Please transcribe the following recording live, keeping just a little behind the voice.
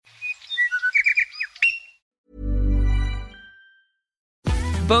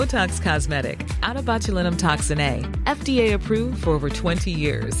Botox Cosmetic, out of botulinum toxin A, FDA approved for over 20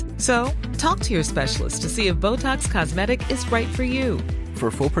 years. So, talk to your specialist to see if Botox Cosmetic is right for you. For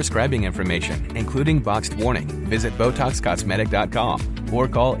full prescribing information, including boxed warning, visit BotoxCosmetic.com or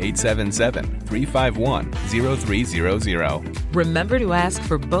call 877-351-0300. Remember to ask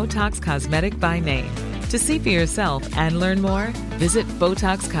for Botox Cosmetic by name. To see for yourself and learn more, visit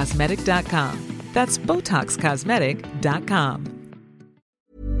BotoxCosmetic.com. That's BotoxCosmetic.com.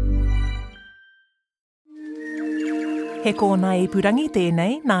 He kōna ipurangi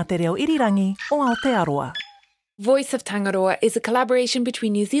tēnei nā te reo irirangi o Aotearoa. Voice of Tangaroa is a collaboration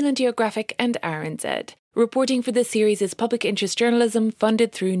between New Zealand Geographic and RNZ. Reporting for this series is public interest journalism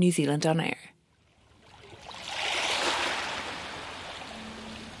funded through New Zealand On Air.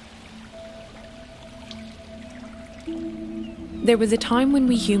 There was a time when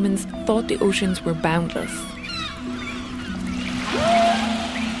we humans thought the oceans were boundless.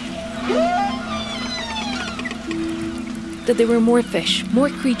 That there were more fish, more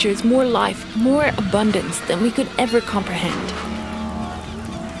creatures, more life, more abundance than we could ever comprehend.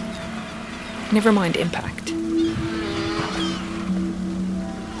 Never mind impact.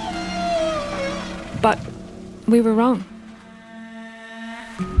 But we were wrong.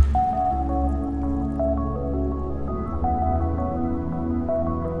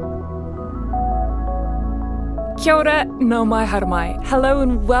 Kia ora, nau mai haramai. Hello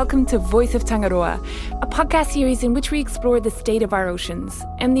and welcome to Voice of Tangaroa, a podcast series in which we explore the state of our oceans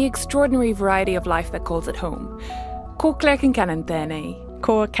and the extraordinary variety of life that calls it home. Ko Claire Kincannon tēnei.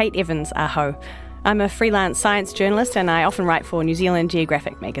 Ko Kate Evans aho. I'm a freelance science journalist and I often write for New Zealand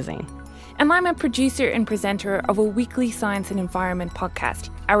Geographic magazine. And I'm a producer and presenter of a weekly science and environment podcast,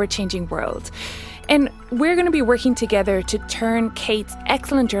 Our Changing World. And we're going to be working together to turn Kate's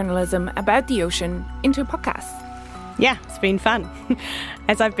excellent journalism about the ocean into a podcast. Yeah, it's been fun.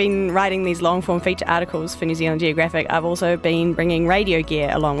 As I've been writing these long-form feature articles for New Zealand Geographic, I've also been bringing radio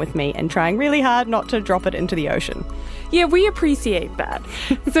gear along with me and trying really hard not to drop it into the ocean. Yeah, we appreciate that.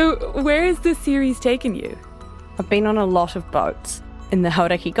 So where has this series taken you? I've been on a lot of boats. In the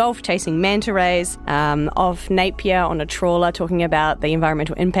Hauraki Gulf, chasing manta rays, off Napier on a trawler, talking about the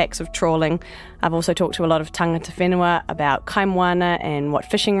environmental impacts of trawling. I've also talked to a lot of tangata whenua about kaimoana and what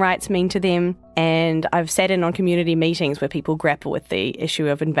fishing rights mean to them. And I've sat in on community meetings where people grapple with the issue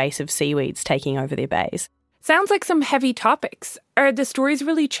of invasive seaweeds taking over their bays. Sounds like some heavy topics. Are the stories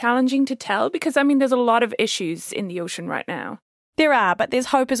really challenging to tell? Because, there's a lot of issues in the ocean right now. There are, but there's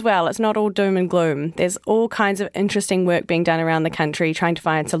hope as well. It's not all doom and gloom. There's all kinds of interesting work being done around the country trying to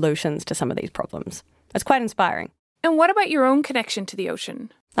find solutions to some of these problems. It's quite inspiring. And what about your own connection to the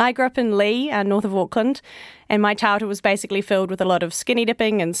ocean? I grew up in Lee, north of Auckland, and my childhood was basically filled with a lot of skinny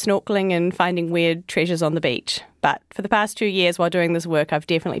dipping and snorkelling and finding weird treasures on the beach. But for the past 2 years while doing this work, I've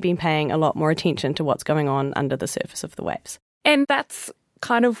definitely been paying a lot more attention to what's going on under the surface of the waves. And that's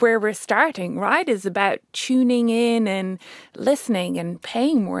kind of where we're starting, right? Is about tuning in and listening and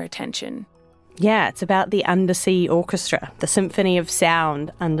paying more attention. Yeah, it's about the undersea orchestra, the symphony of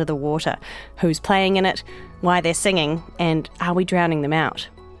sound under the water. Who's playing in it, why they're singing, and are we drowning them out?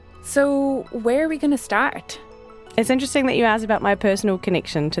 So where are we going to start? It's interesting that you asked about my personal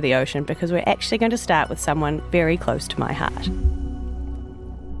connection to the ocean because we're actually going to start with someone very close to my heart.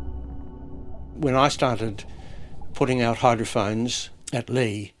 When I started putting out hydrophones at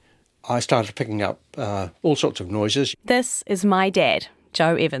Lee, I started picking up all sorts of noises. This is my dad,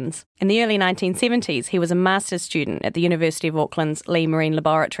 Joe Evans. In the early 1970s, he was a master's student at the University of Auckland's Lee Marine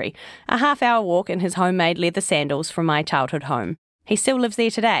Laboratory, a half-hour walk in his homemade leather sandals from my childhood home. He still lives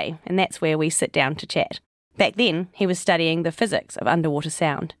there today, and that's where we sit down to chat. Back then, he was studying the physics of underwater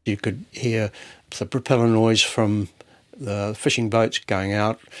sound. You could hear the propeller noise from the fishing boats going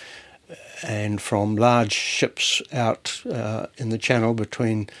out and from large ships out in the channel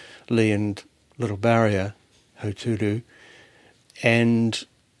between Lee and Little Barrier, Hauturu, and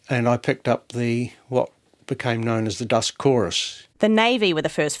I picked up what became known as the dusk chorus. The Navy were the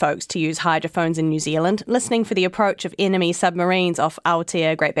first folks to use hydrophones in New Zealand, listening for the approach of enemy submarines off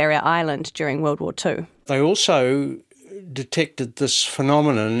Aotea, Great Barrier Island during World War II. They also detected this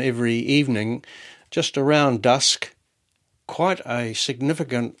phenomenon every evening, just around dusk, quite a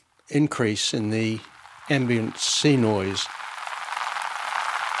significant increase in the ambient sea noise,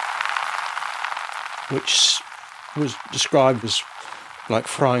 which was described as like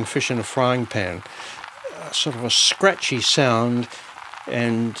frying fish in a frying pan, sort of a scratchy sound,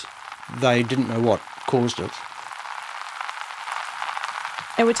 and they didn't know what caused it.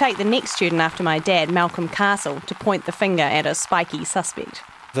 It would take the next student after my dad, Malcolm Castle, to point the finger at a spiky suspect.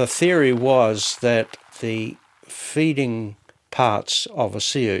 The theory was that the feeding parts of a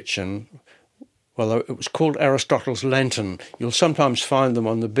sea urchin, well, it was called Aristotle's lantern. You'll sometimes find them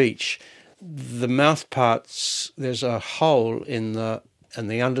on the beach. The mouth parts, there's a hole in the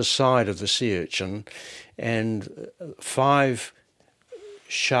underside of the sea urchin, and 5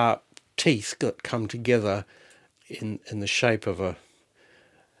 sharp teeth that come together in the shape of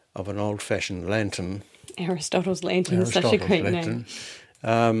an old-fashioned lantern. Aristotle's lantern is such a great name.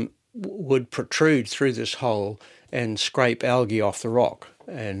 Would protrude through this hole and scrape algae off the rock,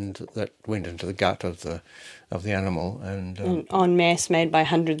 and that went into the gut of the animal. And en masse, made by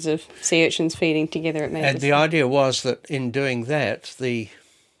hundreds of sea urchins feeding together. And the idea was that in doing that, the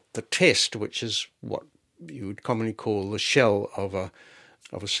test, which is what you would commonly call the shell of a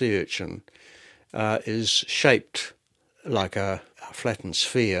sea urchin, is shaped like a flattened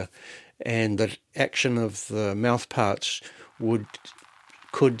sphere, and the action of the mouth parts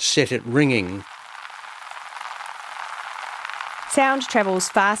could set it ringing. Sound travels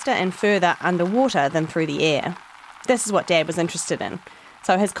faster and further underwater than through the air. This is what Dad was interested in.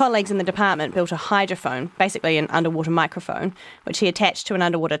 So his colleagues in the department built a hydrophone, basically an underwater microphone, which he attached to an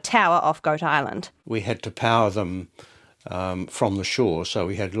underwater tower off Goat Island. We had to power them from the shore, so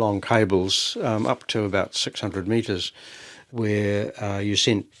we had long cables up to about 600 metres, where you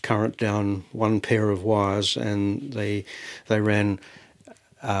sent current down one pair of wires, and they ran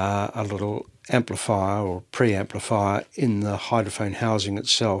a little amplifier or preamplifier in the hydrophone housing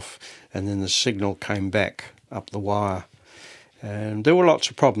itself, and then the signal came back up the wire. And there were lots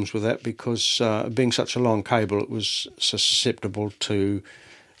of problems with that because being such a long cable, it was susceptible to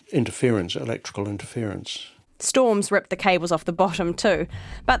interference, electrical interference. Storms ripped the cables off the bottom too,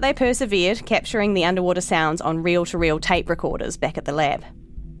 but they persevered, capturing the underwater sounds on reel-to-reel tape recorders back at the lab.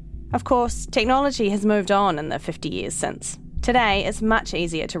 Of course, technology has moved on in the 50 years since. Today, it's much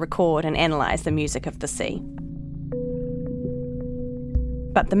easier to record and analyse the music of the sea.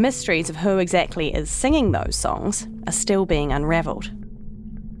 But the mysteries of who exactly is singing those songs are still being unravelled.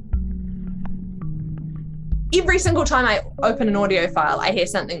 Every single time I open an audio file, I hear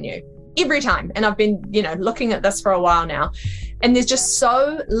something new. Every time. And I've been, looking at this for a while now. And there's just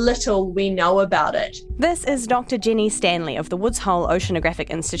so little we know about it. This is Dr. Jenny Stanley of the Woods Hole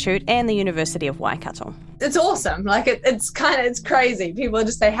Oceanographic Institute and the University of Waikato. It's awesome. Like, it's crazy. People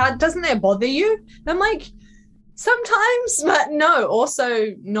just say, how doesn't that bother you? And I'm like, sometimes, but no,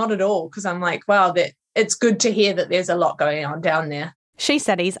 also not at all. Because I'm like, wow, it's good to hear that there's a lot going on down there. She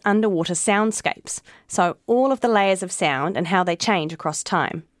studies underwater soundscapes, so all of the layers of sound and how they change across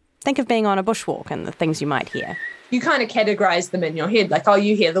time. Think of being on a bushwalk and the things you might hear. You kind of categorise them in your head, like,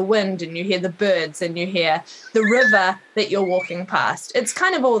 you hear the wind and you hear the birds and you hear the river that you're walking past. It's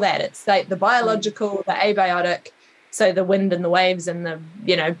kind of all that. It's like the biological, the abiotic, so the wind and the waves and the,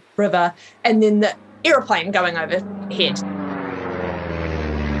 river, and then the aeroplane going overhead.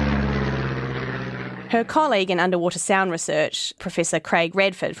 Her colleague in underwater sound research, Professor Craig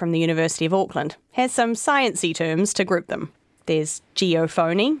Radford from the University of Auckland, has some sciencey terms to group them. There's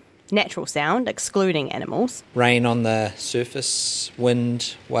geophony, natural sound, excluding animals. Rain on the surface,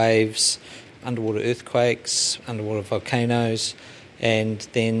 wind, waves, underwater earthquakes, underwater volcanoes, and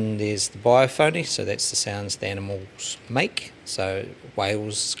then there's the biophony, so that's the sounds the animals make. So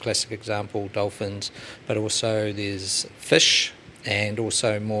whales, classic example, dolphins, but also there's fish, and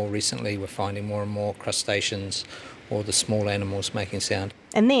also more recently we're finding more and more crustaceans or the small animals making sound.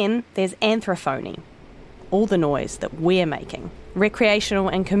 And then there's anthrophony. All the noise that we're making. Recreational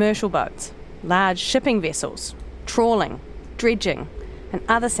and commercial boats, large shipping vessels, trawling, dredging, and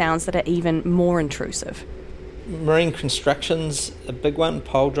other sounds that are even more intrusive. Marine construction's a big one,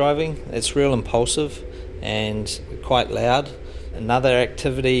 pole driving. It's real impulsive and quite loud. Another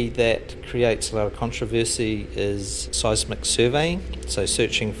activity that creates a lot of controversy is seismic surveying, so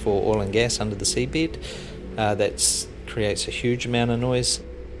searching for oil and gas under the seabed. That creates a huge amount of noise.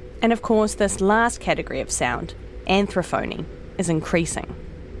 And of course, this last category of sound, anthrophony, is increasing.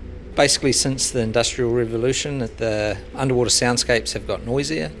 Basically, since the Industrial Revolution, the underwater soundscapes have got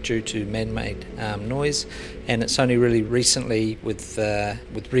noisier due to man-made noise, and it's only really recently with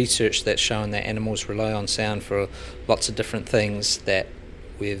research that's shown that animals rely on sound for lots of different things that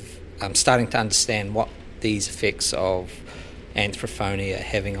we're starting to understand what these effects of anthrophony are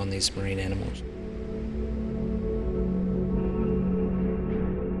having on these marine animals.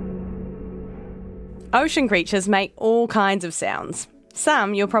 Ocean creatures make all kinds of sounds.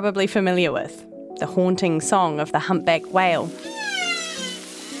 Some you're probably familiar with. The haunting song of the humpback whale.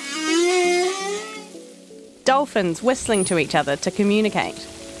 Dolphins whistling to each other to communicate.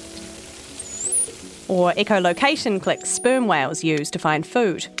 Or echolocation clicks sperm whales use to find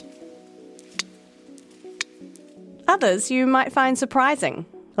food. Others you might find surprising,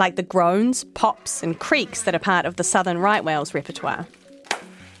 like the groans, pops and creaks that are part of the southern right whale's repertoire.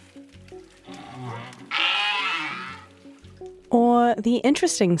 Or the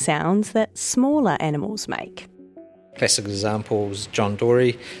interesting sounds that smaller animals make. Classic examples, John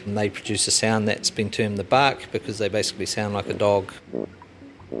Dory, and they produce a sound that's been termed the bark because they basically sound like a dog.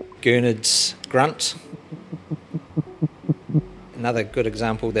 Gurnard's grunt. Another good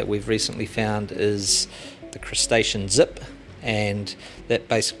example that we've recently found is the crustacean zip, and that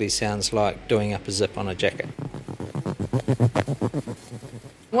basically sounds like doing up a zip on a jacket.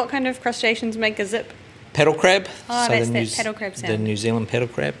 What kind of crustaceans make a zip? Paddle crab. Oh, that's that paddle crab sound. The New Zealand paddle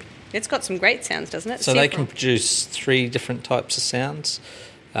crab. It's got some great sounds, doesn't it? So they can produce 3 different types of sounds.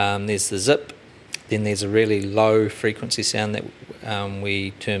 There's the zip, then there's a really low frequency sound that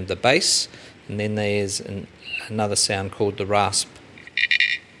we term the bass, and then there's another sound called the rasp.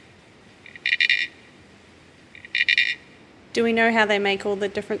 Do we know how they make all the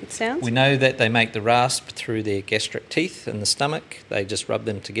different sounds? We know that they make the rasp through their gastric teeth in the stomach. They just rub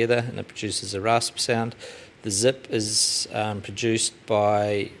them together and it produces a rasp sound. The zip is produced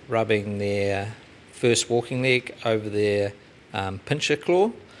by rubbing their first walking leg over their pincher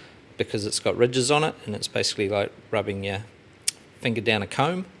claw because it's got ridges on it, and it's basically like rubbing your finger down a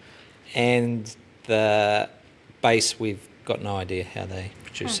comb. And the bass, we've got no idea how they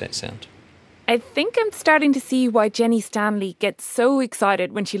produce that sound. I think I'm starting to see why Jenny Stanley gets so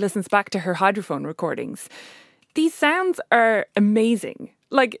excited when she listens back to her hydrophone recordings. These sounds are amazing.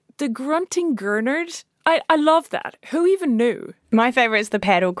 Like the grunting gurnard. I love that. Who even knew? My favourite is the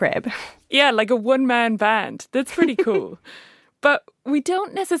paddle crab. Yeah, like a one-man band. That's pretty cool. But we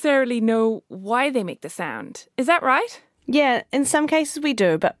don't necessarily know why they make the sound. Is that right? Yeah, in some cases we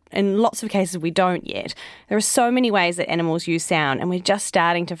do, but in lots of cases we don't yet. There are so many ways that animals use sound, and we're just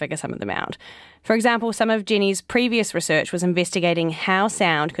starting to figure some of them out. For example, some of Jenny's previous research was investigating how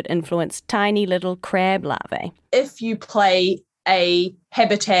sound could influence tiny little crab larvae. If you play a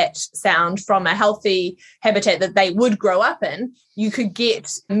habitat sound from a healthy habitat that they would grow up in, you could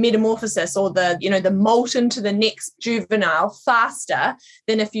get metamorphosis or the molt into the next juvenile faster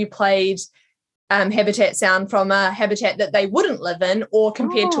than if you played habitat sound from a habitat that they wouldn't live in or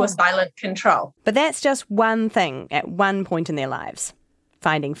compared to a silent control. But that's just one thing at one point in their lives.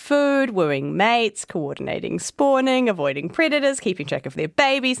 Finding food, wooing mates, coordinating spawning, avoiding predators, keeping track of their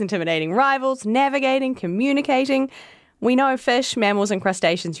babies, intimidating rivals, navigating, communicating. We know fish, mammals and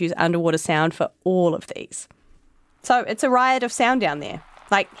crustaceans use underwater sound for all of these. So it's a riot of sound down there.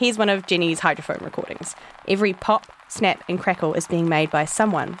 Like, here's one of Jenny's hydrophone recordings. Every pop, snap and crackle is being made by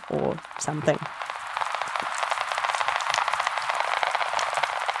someone or something.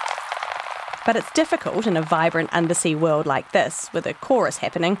 But it's difficult in a vibrant undersea world like this, with a chorus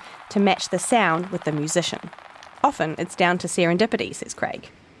happening, to match the sound with the musician. Often it's down to serendipity, says Craig.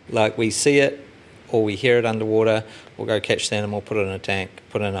 Like we see it, or we hear it underwater, we'll go catch the animal, put it in a tank,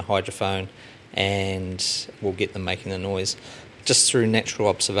 put it in a hydrophone, and we'll get them making the noise. Just through natural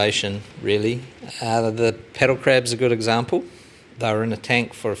observation, really. The paddle crab's a good example. They were in a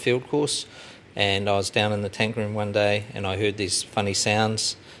tank for a field course, and I was down in the tank room one day, and I heard these funny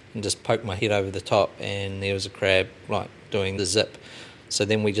sounds, and just poked my head over the top, and there was a crab, like, doing the zip. So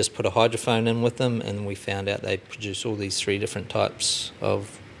then we just put a hydrophone in with them, and we found out they produce all these 3 different types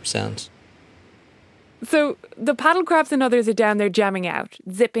of sounds. So the paddle crabs and others are down there jamming out,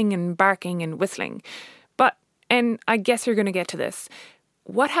 zipping and barking and whistling. But, and I guess you're going to get to this,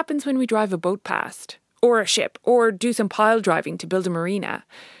 what happens when we drive a boat past? Or a ship? Or do some pile driving to build a marina?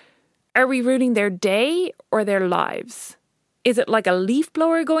 Are we ruining their day or their lives? Is it like a leaf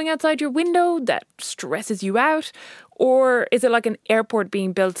blower going outside your window that stresses you out? Or is it like an airport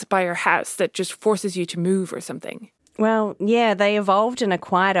being built by your house that just forces you to move or something? Well, yeah, they evolved in a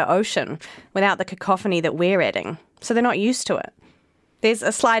quieter ocean without the cacophony that we're adding, so they're not used to it. There's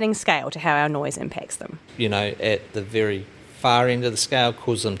a sliding scale to how our noise impacts them. You know, at the very far end of the scale,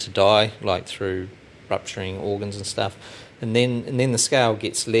 cause them to die, like through rupturing organs and stuff. And then the scale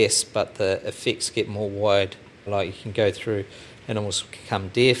gets less, but the effects get more wide. Like you can go through, animals become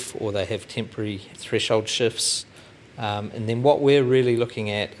deaf or they have temporary threshold shifts. And then what we're really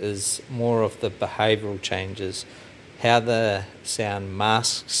looking at is more of the behavioural changes, how the sound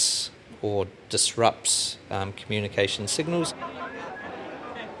masks or disrupts communication signals.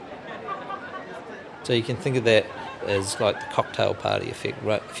 So you can think of that as like the cocktail party effect,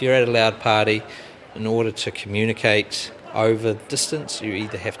 right? If you're at a loud party, in order to communicate over distance, you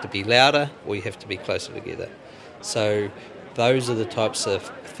either have to be louder or you have to be closer together. So those are the types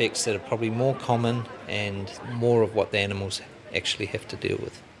of effects that are probably more common and more of what the animals actually have to deal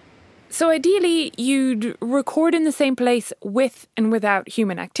with. So ideally, you'd record in the same place with and without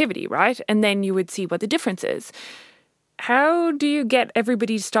human activity, right? And then you would see what the difference is. How do you get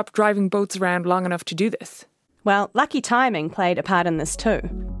everybody to stop driving boats around long enough to do this? Well, lucky timing played a part in this too.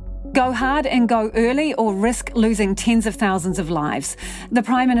 Go hard and go early or risk losing tens of thousands of lives. The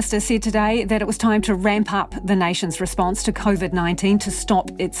Prime Minister said today that it was time to ramp up the nation's response to COVID-19 to stop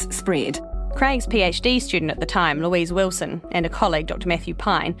its spread. Craig's PhD student at the time, Louise Wilson, and a colleague, Dr Matthew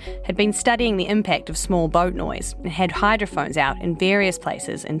Pine, had been studying the impact of small boat noise and had hydrophones out in various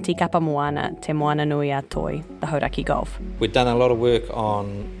places in Tikapa Moana, Te Moana Nui a Toi, the Hauraki Gulf. We've done a lot of work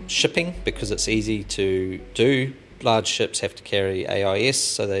on shipping because it's easy to do. Large ships have to carry AIS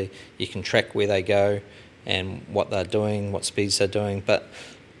so you can track where they go and what they're doing, what speeds they're doing. But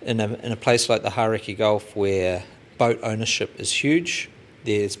in a place like the Hauraki Gulf where boat ownership is huge,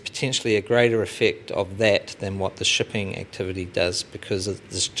 there's potentially a greater effect of that than what the shipping activity does because of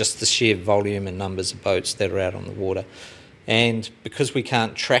just the sheer volume and numbers of boats that are out on the water. And because we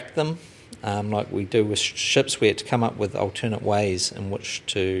can't track them like we do with ships, we had to come up with alternate ways in which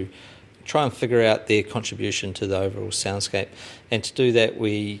to try and figure out their contribution to the overall soundscape. And to do that,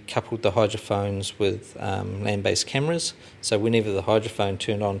 we coupled the hydrophones with land-based cameras. So whenever the hydrophone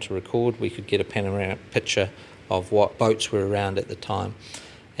turned on to record, we could get a panoramic picture of what boats were around at the time.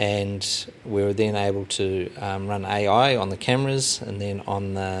 And we were then able to run AI on the cameras and then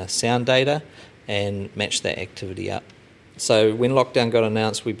on the sound data and match that activity up. So when lockdown got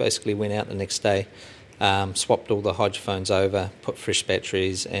announced, we basically went out the next day, swapped all the hydrophones over, put fresh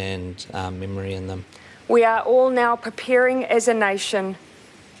batteries and memory in them. We are all now preparing as a nation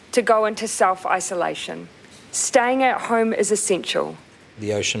to go into self-isolation. Staying at home is essential.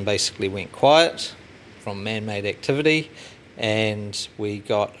 The ocean basically went quiet from man-made activity, and we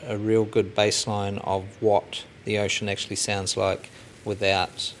got a real good baseline of what the ocean actually sounds like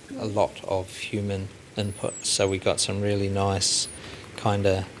without a lot of human input. So we got some really nice kind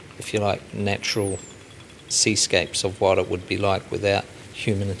of, if you like, natural seascapes of what it would be like without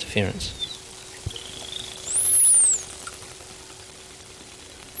human interference.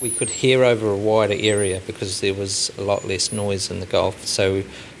 We could hear over a wider area because there was a lot less noise in the Gulf. So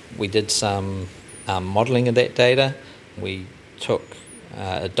we did some modelling of that data. We took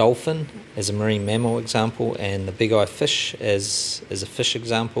a dolphin as a marine mammal example and the big eye fish as a fish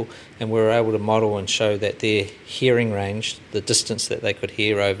example, and we were able to model and show that their hearing range, the distance that they could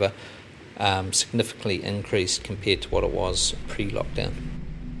hear over, significantly increased compared to what it was pre-lockdown.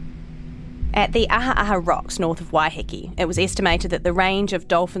 At the Aha Aha Rocks north of Waiheke, it was estimated that the range of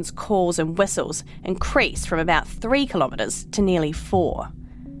dolphins' calls and whistles increased from about 3 kilometres to nearly 4.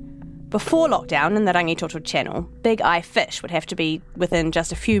 Before lockdown in the Rangitoto Channel, big eye fish would have to be within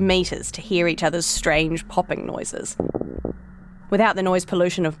just a few metres to hear each other's strange popping noises. Without the noise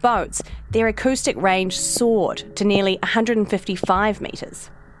pollution of boats, their acoustic range soared to nearly 155 metres.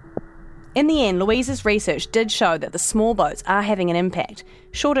 In the end, Louise's research did show that the small boats are having an impact,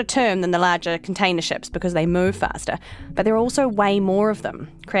 shorter term than the larger container ships because they move faster, but there are also way more of them,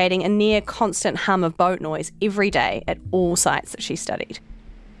 creating a near constant hum of boat noise every day at all sites that she studied.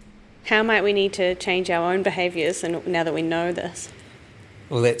 How might we need to change our own behaviours now that we know this?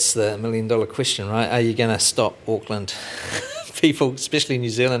 Well, that's the million-dollar question, right? Are you going to stop Auckland people, especially New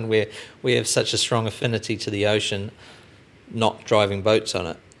Zealand, where we have such a strong affinity to the ocean, not driving boats on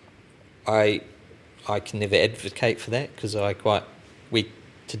it? I can never advocate for that because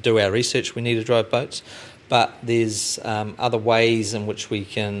to do our research we need to drive boats, but there's other ways in which we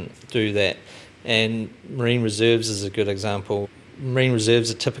can do that, and marine reserves is a good example. Marine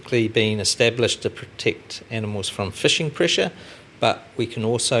reserves are typically being established to protect animals from fishing pressure, but we can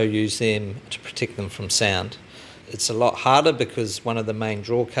also use them to protect them from sound. It's a lot harder because one of the main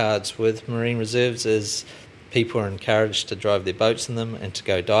draw cards with marine reserves is people are encouraged to drive their boats in them and to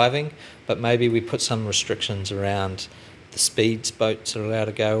go diving, but maybe we put some restrictions around the speeds boats are allowed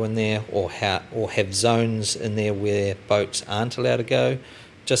to go in there, or have zones in there where boats aren't allowed to go.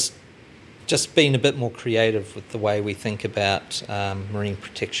 Just being a bit more creative with the way we think about marine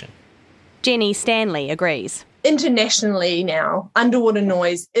protection. Jenny Stanley agrees. Internationally now, underwater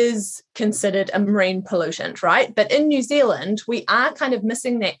noise is considered a marine pollutant, right? But in New Zealand, we are kind of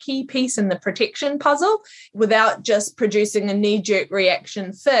missing that key piece in the protection puzzle. Without just producing a knee-jerk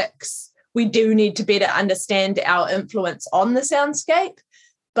reaction fix, we do need to better understand our influence on the soundscape.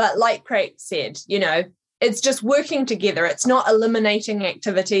 But like Craig said, it's just working together. It's not eliminating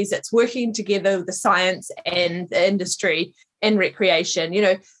activities. It's working together with the science and the industry and recreation.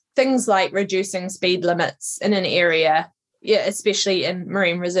 Things like reducing speed limits in an area Yeah, especially in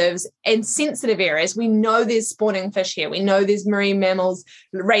marine reserves and sensitive areas. We know there's spawning fish here. We know there's marine mammals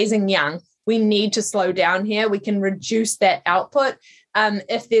raising young. We need to slow down here. We can reduce that output.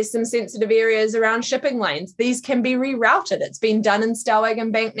 If there's some sensitive areas around shipping lanes, these can be rerouted. It's been done in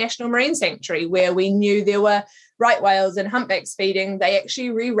Stellwagen Bank National Marine Sanctuary, where we knew there were right whales and humpbacks feeding. They actually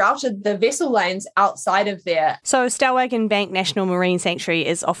rerouted the vessel lanes outside of there. So Stellwagen Bank National Marine Sanctuary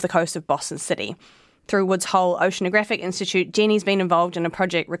is off the coast of Boston City. Through Woods Hole Oceanographic Institute, Jenny's been involved in a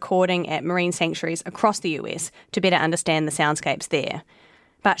project recording at marine sanctuaries across the US to better understand the soundscapes there.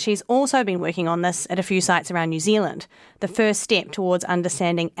 But she's also been working on this at a few sites around New Zealand, the first step towards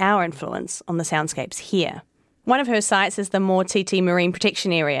understanding our influence on the soundscapes here. One of her sites is the Mōtiti Marine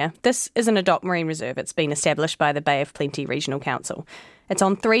Protection Area. This isn't a dock marine reserve. It's been established by the Bay of Plenty Regional Council. It's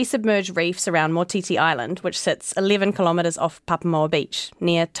on 3 submerged reefs around Mōtiti Island, which sits 11 kilometres off Papamoa Beach,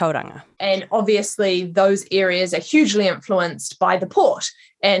 near Tauranga. And obviously those areas are hugely influenced by the port.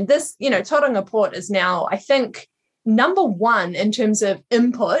 And this, Tauranga Port is now, I think, number one in terms of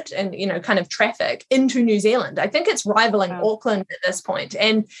input and, kind of traffic into New Zealand. I think it's rivaling Auckland at this point.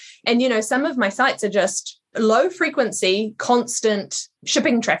 And some of my sites are just low frequency, constant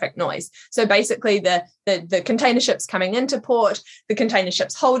shipping traffic noise. So basically the container ships coming into port, the container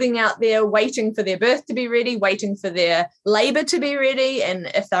ships holding out there, waiting for their berth to be ready, waiting for their labour to be ready. And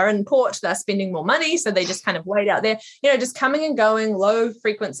if they're in port, they're spending more money. So they just kind of wait out there, just coming and going, low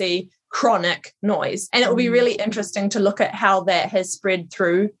frequency, chronic noise. And it will be really interesting to look at how that is spreading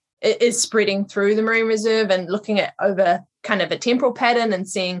through the marine reserve and looking at over kind of a temporal pattern and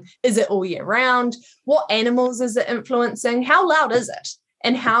seeing, is it all year round? What animals is it influencing? How loud is it?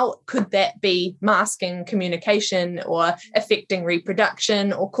 And how could that be masking communication or affecting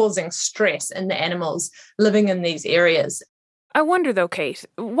reproduction or causing stress in the animals living in these areas? I wonder though, Kate,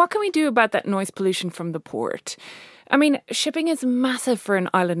 what can we do about that noise pollution from the port? I mean, shipping is massive for an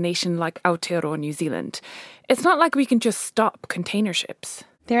island nation like Aotearoa, New Zealand. It's not like we can just stop container ships.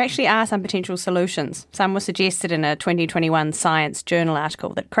 There actually are some potential solutions. Some were suggested in a 2021 Science Journal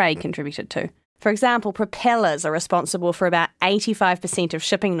article that Craig contributed to. For example, propellers are responsible for about 85% of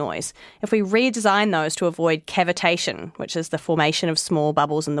shipping noise. If we redesign those to avoid cavitation, which is the formation of small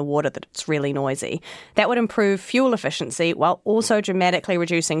bubbles in the water that's really noisy, that would improve fuel efficiency while also dramatically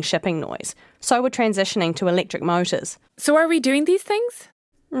reducing shipping noise. So we're transitioning to electric motors. So are we doing these things?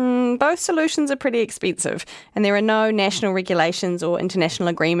 Both solutions are pretty expensive, and there are no national regulations or international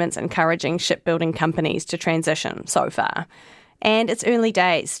agreements encouraging shipbuilding companies to transition so far. And it's early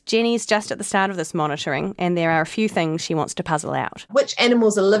days. Jenny's just at the start of this monitoring, and there are a few things she wants to puzzle out. Which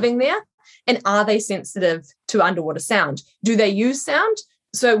animals are living there, and are they sensitive to underwater sound? Do they use sound?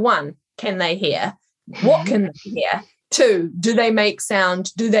 So 1, can they hear? What can they hear? 2, do they make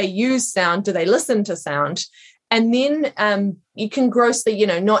sound? Do they use sound? Do they listen to sound? And then you can grossly,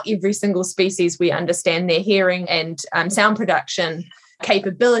 not every single species we understand their hearing and sound production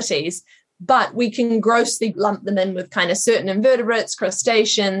capabilities, but we can grossly lump them in with kind of certain invertebrates,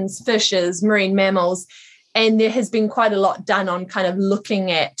 crustaceans, fishes, marine mammals. And there has been quite a lot done on kind of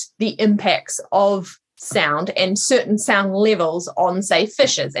looking at the impacts of sound and certain sound levels on, say,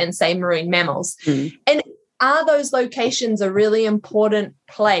 fishes and, say, marine mammals. And are those locations a really important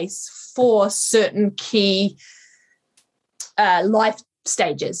place for certain key life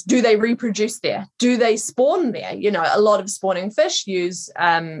stages? Do they reproduce there? Do they spawn there? A lot of spawning fish use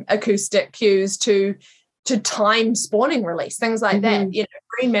acoustic cues to time spawning release, things like that.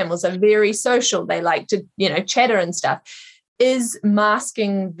 Marine mammals are very social. They like to, chatter and stuff. Is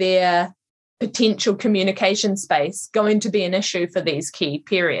masking their potential communication space going to be an issue for these key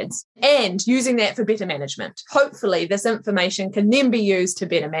periods? And using that for better management. Hopefully this information can then be used to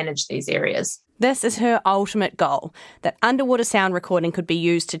better manage these areas. This is her ultimate goal, that underwater sound recording could be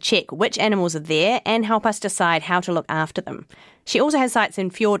used to check which animals are there and help us decide how to look after them. She also has sites in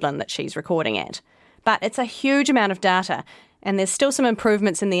Fiordland that she's recording at. But it's a huge amount of data, and there's still some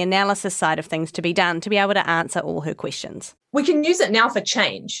improvements in the analysis side of things to be done to be able to answer all her questions. We can use it now for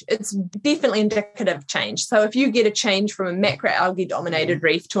change. It's definitely indicative of change. So if you get a change from a macroalgae-dominated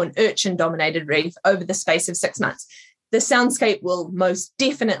reef to an urchin-dominated reef over the space of 6 months, the soundscape will most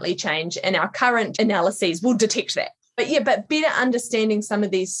definitely change, and our current analyses will detect that. But better understanding some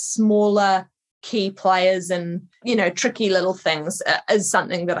of these smaller key players and, tricky little things is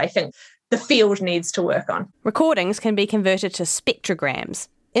something that I think the field needs to work on. Recordings can be converted to spectrograms,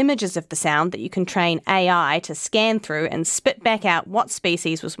 images of the sound that you can train AI to scan through and spit back out what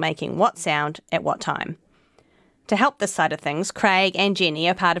species was making what sound at what time. To help this side of things, Craig and Jenny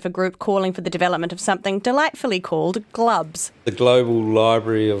are part of a group calling for the development of something delightfully called GLUBs. The Global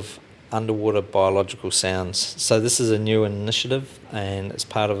Library of underwater biological sounds. So this is a new initiative, and it's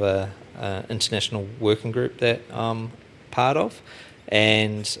part of a international working group that I'm part of.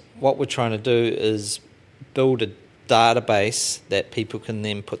 And what we're trying to do is build a database that people can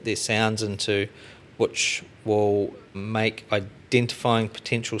then put their sounds into, which will make identifying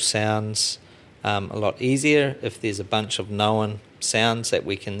potential sounds a lot easier if there's a bunch of known sounds that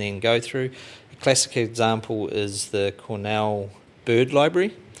we can then go through. A classic example is the Cornell Bird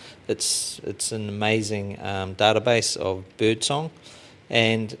Library. It's an amazing database of birdsong,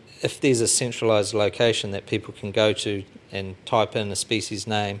 and if there's a centralised location that people can go to and type in a species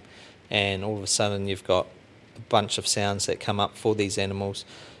name, and all of a sudden you've got a bunch of sounds that come up for these animals,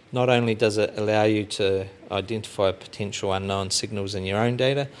 not only does it allow you to identify potential unknown signals in your own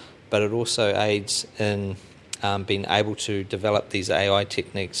data, but it also aids in being able to develop these AI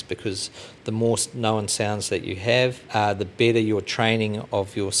techniques, because the more known sounds that you have, the better your training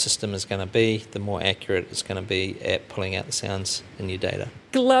of your system is going to be, the more accurate it's going to be at pulling out the sounds in your data.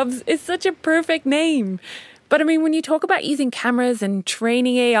 Gloves is such a perfect name. But I mean, when you talk about using cameras and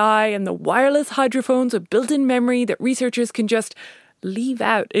training AI and the wireless hydrophones with built-in memory that researchers can just leave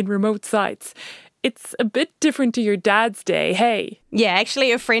out in remote sites, it's a bit different to your dad's day, hey? Yeah,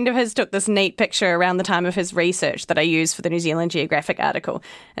 actually a friend of his took this neat picture around the time of his research that I used for the New Zealand Geographic article.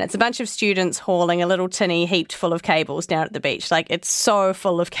 And it's a bunch of students hauling a little tinny heaped full of cables down at the beach. Like, it's so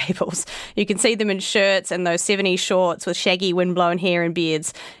full of cables. You can see them in shirts and those 70s shorts with shaggy windblown hair and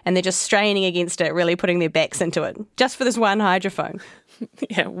beards. And they're just straining against it, really putting their backs into it, just for this one hydrophone.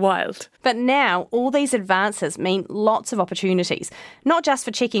 Yeah, wild. But now all these advances mean lots of opportunities, not just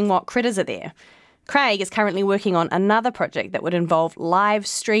for checking what critters are there. Craig is currently working on another project that would involve live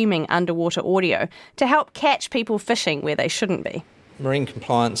streaming underwater audio to help catch people fishing where they shouldn't be. Marine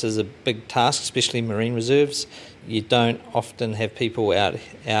compliance is a big task, especially marine reserves. You don't often have people out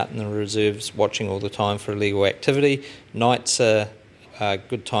in the reserves watching all the time for illegal activity. Nights are a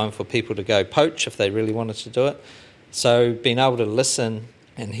good time for people to go poach if they really wanted to do it. So being able to listen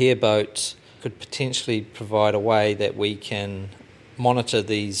and hear boats could potentially provide a way that we can monitor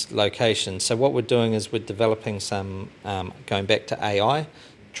these locations. So what we're doing is we're developing some, going back to AI,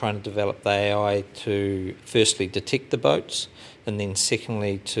 trying to develop the AI to firstly detect the boats, and then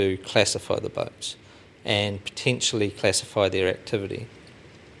secondly to classify the boats and potentially classify their activity.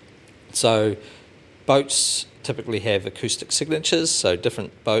 So boats typically have acoustic signatures, so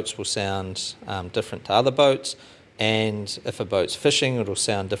different boats will sound different to other boats. And if a boat's fishing, it'll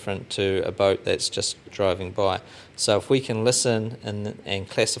sound different to a boat that's just driving by. So if we can listen and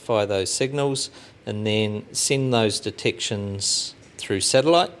classify those signals and then send those detections through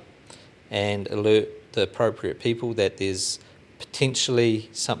satellite and alert the appropriate people that there's potentially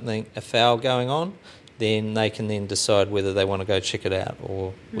something afoul going on, then they can then decide whether they want to go check it out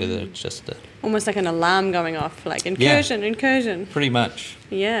or whether it's just almost like an alarm going off, like incursion. Pretty much.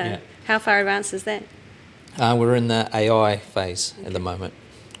 Yeah. How far advanced is that? We're in the AI phase at the moment.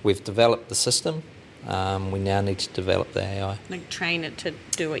 We've developed the system. We now need to develop the AI. Like train it to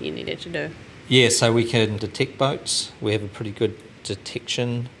do what you need it to do. Yeah, so we can detect boats. We have a pretty good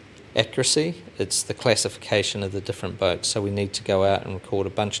detection accuracy. It's the classification of the different boats. So we need to go out and record a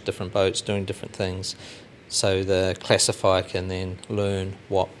bunch of different boats doing different things, so the classifier can then learn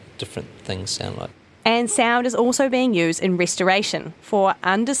what different things sound like. And sound is also being used in restoration for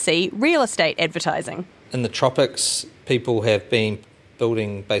undersea real estate advertising. In the tropics, people have been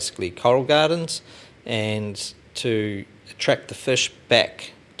building basically coral gardens, and to attract the fish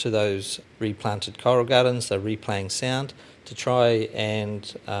back to those replanted coral gardens, they're replaying sound to try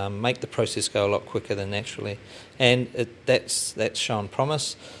and make the process go a lot quicker than naturally. And that's shown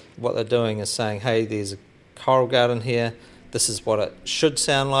promise. What they're doing is saying, hey, there's a coral garden here, this is what it should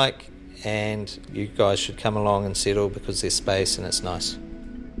sound like, and you guys should come along and settle because there's space and it's nice.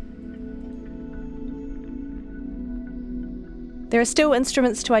 There are still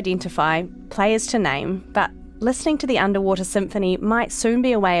instruments to identify, players to name, but listening to the underwater symphony might soon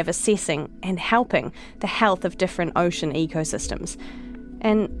be a way of assessing and helping the health of different ocean ecosystems.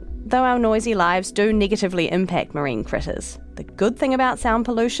 And though our noisy lives do negatively impact marine critters, the good thing about sound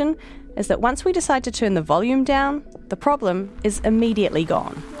pollution is that once we decide to turn the volume down, the problem is immediately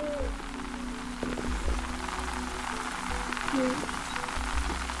gone.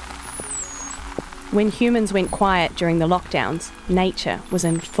 When humans went quiet during the lockdowns, nature was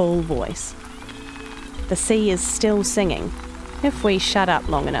in full voice. The sea is still singing, if we shut up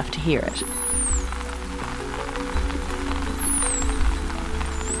long enough to hear it.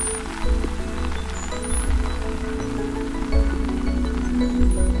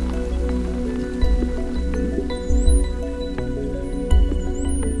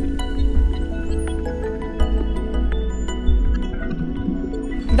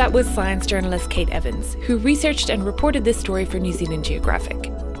 that was science journalist Kate Evans, who researched and reported this story for New Zealand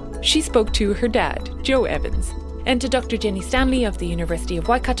Geographic. She spoke to her dad, Joe Evans, and to Dr. Jenny Stanley of the University of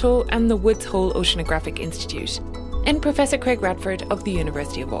Waikato and the Woods Hole Oceanographic Institute, and Professor Craig Radford of the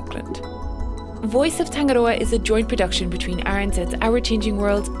University of Auckland. Voice of Tangaroa is a joint production between RNZ's Our Changing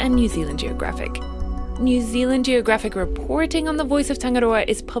World and New Zealand Geographic. New Zealand Geographic reporting on the Voice of Tangaroa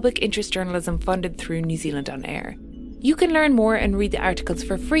is public interest journalism funded through New Zealand On Air. You can learn more and read the articles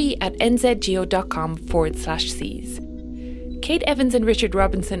for free at nzgeo.com/seas. Kate Evans and Richard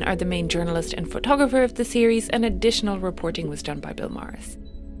Robinson are the main journalist and photographer of the series, and additional reporting was done by Bill Morris.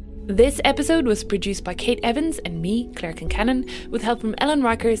 This episode was produced by Kate Evans and me, Claire Kincannon, with help from Ellen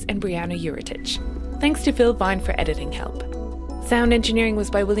Rikers and Brianna Uritich. Thanks to Phil Vine for editing help. Sound engineering was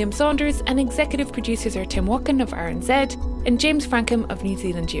by William Saunders, and executive producers are Tim Watkin of RNZ and James Frankham of New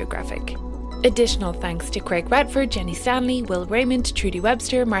Zealand Geographic. Additional thanks to Craig Radford, Jenny Stanley, Will Raymond, Trudy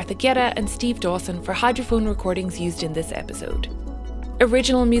Webster, Martha Guerra and Steve Dawson for hydrophone recordings used in this episode.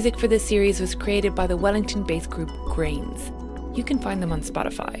 Original music for this series was created by the Wellington-based group Grains. You can find them on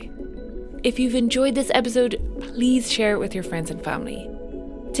Spotify. If you've enjoyed this episode, please share it with your friends and family.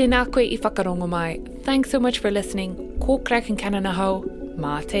 Tēnā koe I whakarongo mai. Thanks so much for listening. Ko Claire Kincannon ahau.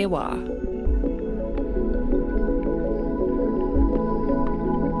 Mā te wā.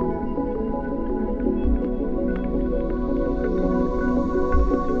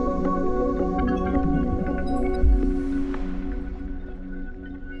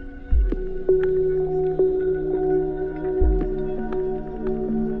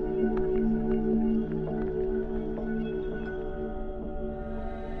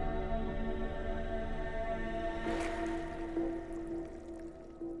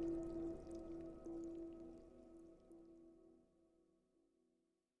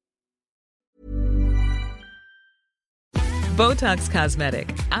 Botox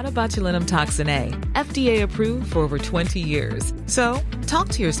Cosmetic, out of botulinum toxin A, FDA approved for over 20 years. So, talk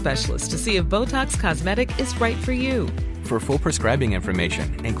to your specialist to see if Botox Cosmetic is right for you. For full prescribing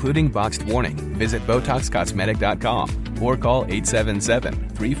information, including boxed warning, visit BotoxCosmetic.com or call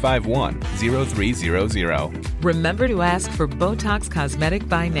 877-351-0300. Remember to ask for Botox Cosmetic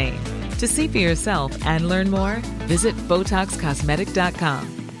by name. To see for yourself and learn more, visit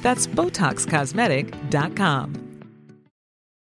BotoxCosmetic.com. That's BotoxCosmetic.com.